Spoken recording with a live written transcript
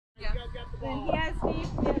Then he has deep,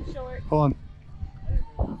 he has short. Hold on.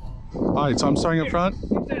 Alright, so I'm starting up front?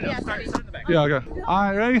 Yeah, start in the back. Yeah, okay.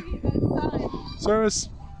 Alright, ready? Service.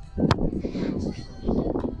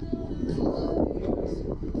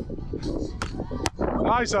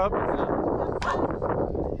 Eyes up.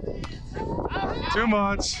 Too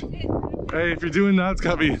much. Hey, if you're doing that, it's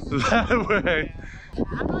gotta be that way.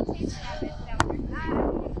 I'm not chasing that bitch down.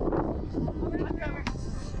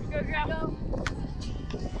 Go.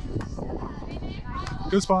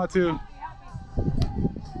 Good spot, too.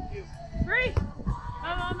 Free.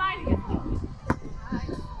 Oh, mine.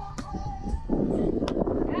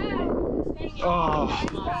 Oh.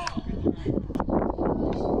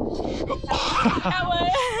 That way.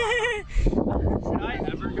 Should I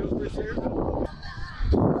ever go for serve?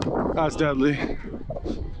 That's deadly.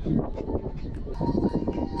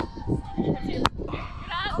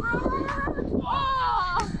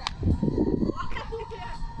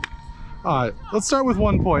 Alright, let's start with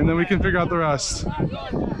 1 point and then we can figure out the rest.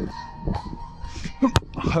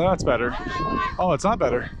 That's better. Oh, it's not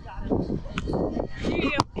better.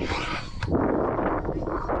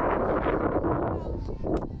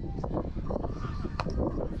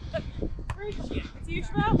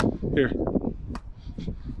 Here.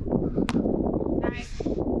 Nice.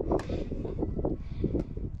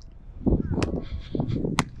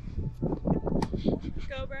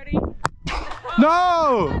 Go, Brody.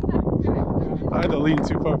 No! I had to lean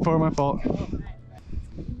too far forward, my fault.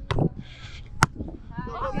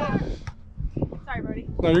 Sorry, Brody.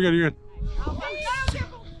 No, you're good, you're good.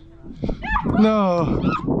 No!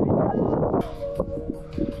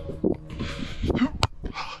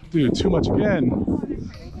 Dude, too much again.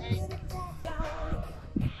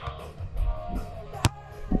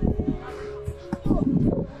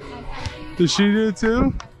 Did she do it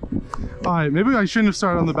too? Alright, maybe I shouldn't have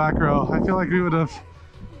started on the back row. I feel like we would have.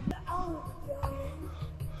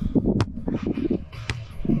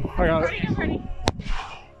 I got it.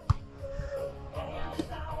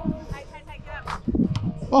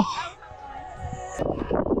 Oh!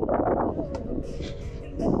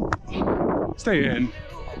 Stay in.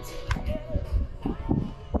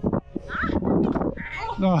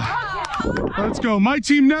 No. Let's go. My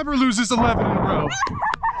team never loses 11 in a row.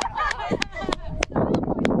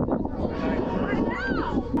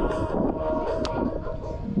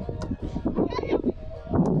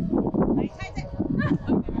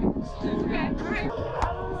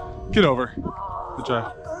 Get over. Good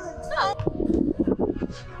job.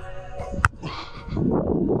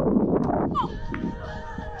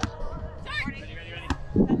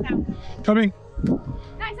 Coming.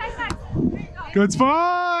 Nice. Good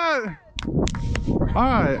spot. All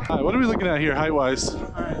right. What are we looking at here, height wise?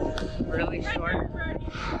 Really short.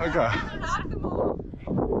 Okay.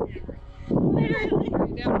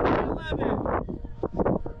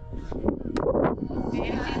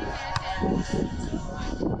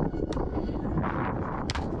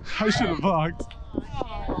 I should have blocked.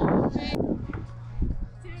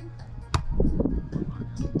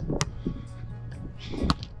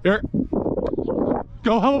 Here.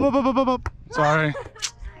 Go. Up. Sorry.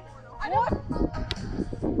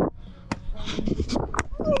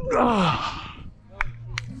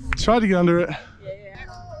 Try to get under it.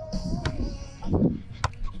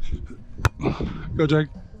 Go, Jake.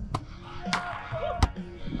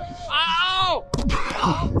 Ow!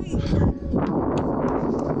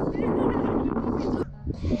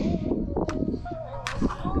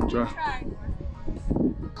 Try.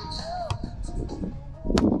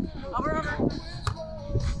 Over.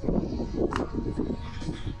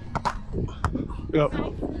 Yep.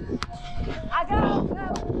 I go.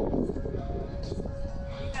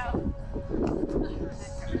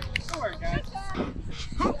 Good work, guys.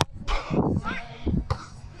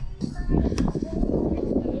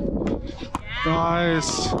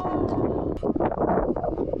 Nice.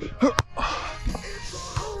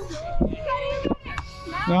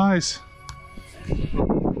 Nice. Nice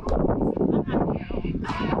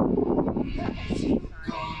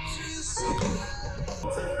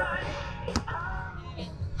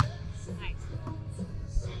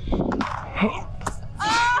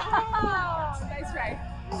try.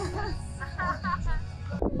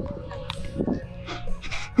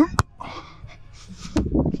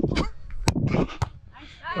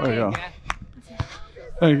 There we go.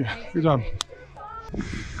 Thank you. Good job.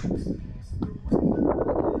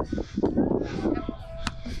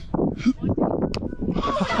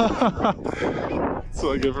 That's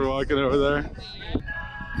what I get for walking over there.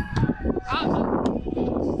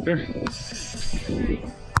 Here.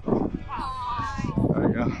 There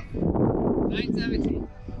you go. 917.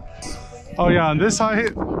 Oh yeah, on this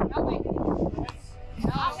height,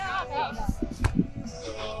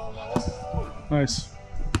 Nice.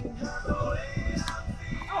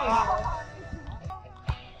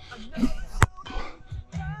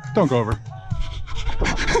 Don't go over.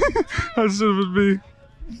 That should have been me.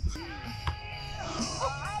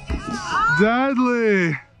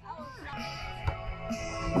 Deadly.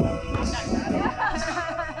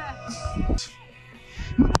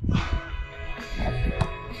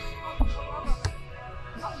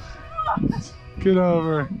 Get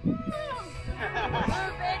over.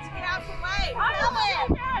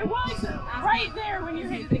 I was right there when you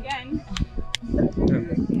hit it again.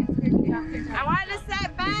 I wanted to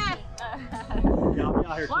set back.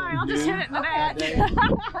 Fine, I'll just hit it in the net.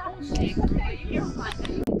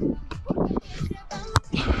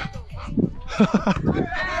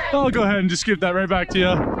 I'll go ahead and just give that right back to you.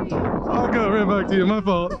 I'll go right back to you. My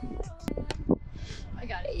fault. I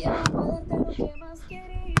got it.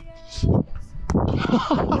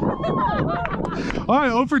 All right,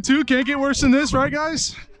 0 for 2. Can't get worse than this, right,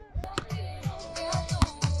 guys?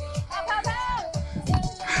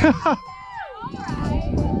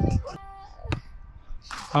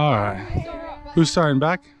 All right. Who's starting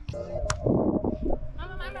back?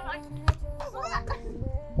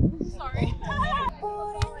 Sorry.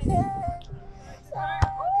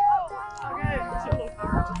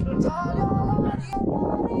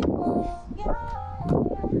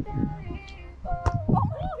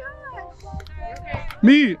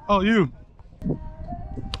 Me. Oh, you.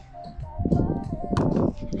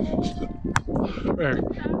 There.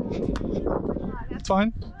 It's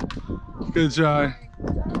fine. Good try.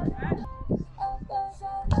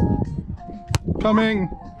 Coming.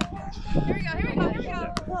 Here we go, here we go, here we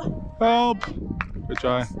go. Help. Good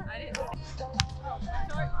try.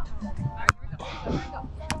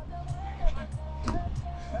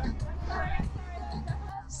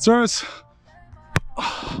 Service.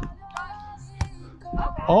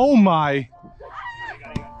 Oh my.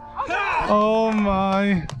 Oh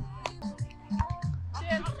my.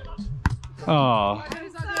 Oh.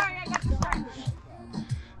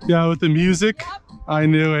 Yeah, with the music. I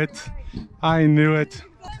knew it. I knew it.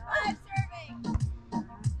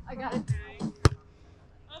 I got it.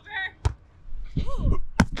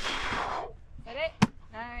 Hit it?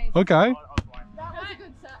 Nice. Okay. That was a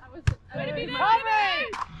good set. Way to be there,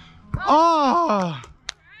 baby! Ah.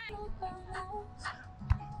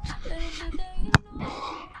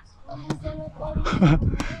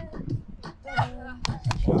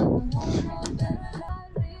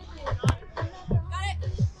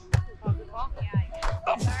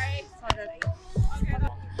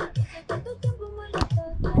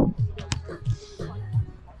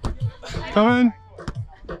 Come in.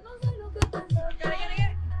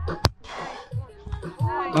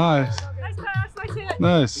 Nice. Nice pass, nice hit.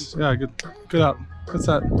 Nice. Yeah, good. Good out. Good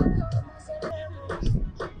set.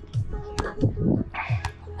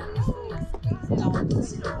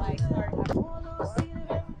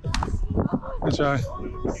 Good try.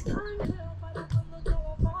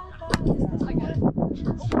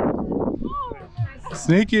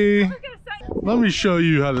 Sneaky. Let me show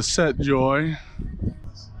you how to set, Joy.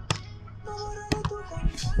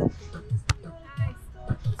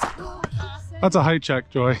 That's a height check,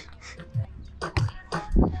 Joy.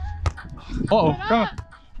 Uh-oh, come on.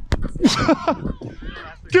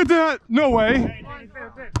 Get that! No way.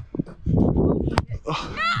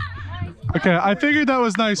 Okay, I figured that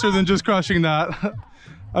was nicer than just crushing that.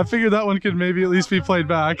 I figured that one could maybe at least be played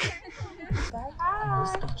back.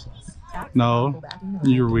 No,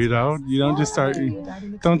 you weirdo. You don't just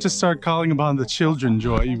start calling upon the children,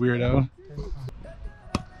 Joy, you weirdo.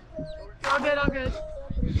 All good, all good.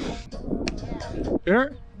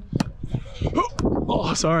 Here.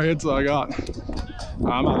 Oh, sorry, that's all I got.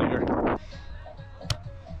 I'm out of here.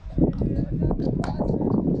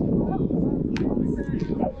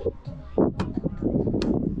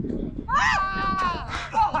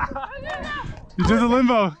 You did the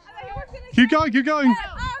limbo. Keep going, keep going.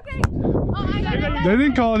 They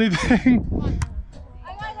didn't call anything.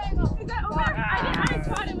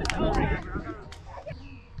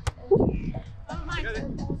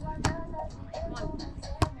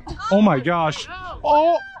 Oh my gosh.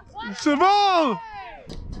 Oh, Seville.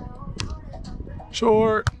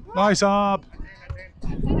 Short. Nice up.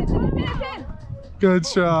 Good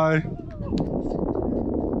try.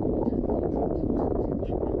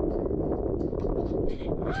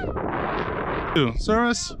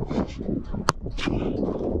 Service.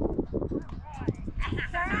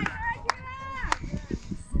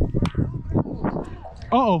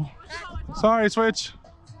 Uh-oh. Sorry, switch.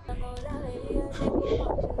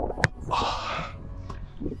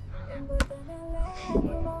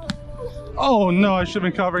 Oh no, I should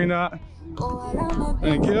have been covering that.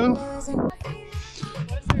 Thank you.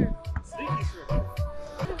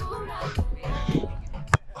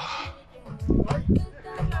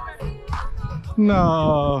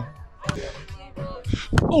 No.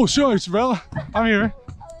 Oh, sure, Isabella. I'm here.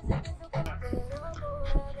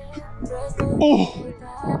 Oh.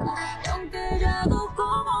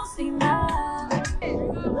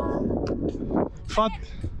 Fat.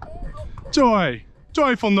 Joy.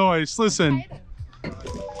 Joyful noise. Listen.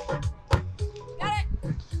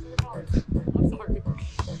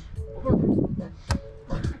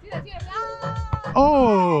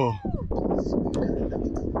 Oh.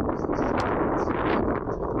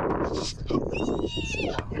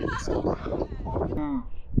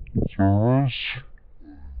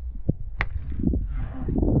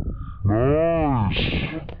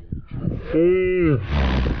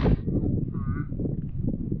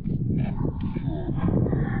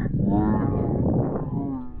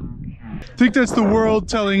 I think that's the world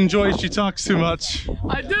telling Joy she talks too much.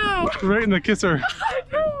 I do! Right in the kisser. I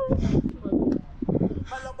do!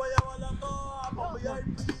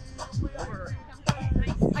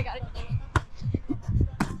 I got it.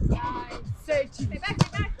 Stay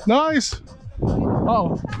back. Nice.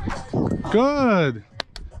 Oh, good.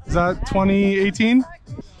 Is that 2018?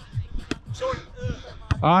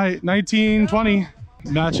 All right, 1920.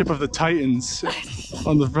 Matchup of the Titans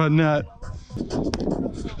on the front net.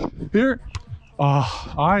 Here.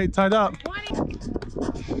 Oh, all right, tied up.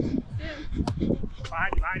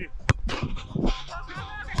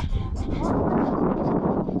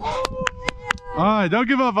 All right, don't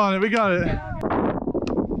give up on it. We got it.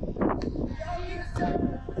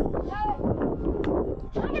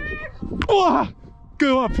 Oh,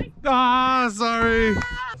 go up. Ah, sorry.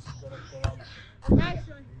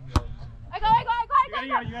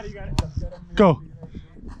 Go.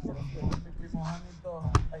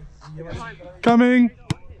 Coming.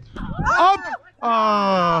 Up.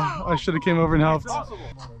 Ah, I should have came over and helped.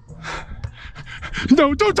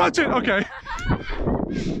 No, don't touch it. Okay.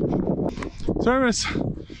 Service.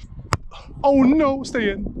 Oh no,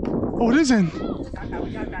 stay in. Oh, it is in.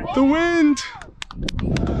 The wind.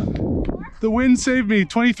 The wind saved me.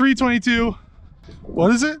 23-22.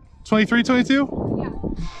 What is it? 23-22? Yeah.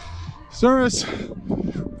 Service.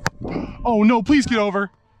 Oh no, please get over.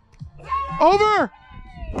 Over!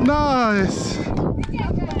 Nice.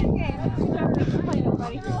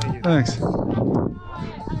 Thanks. All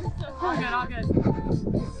good.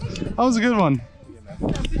 That was a good one.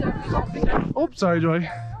 Oh, sorry, Joy.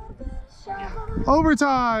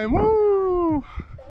 Overtime. Woo!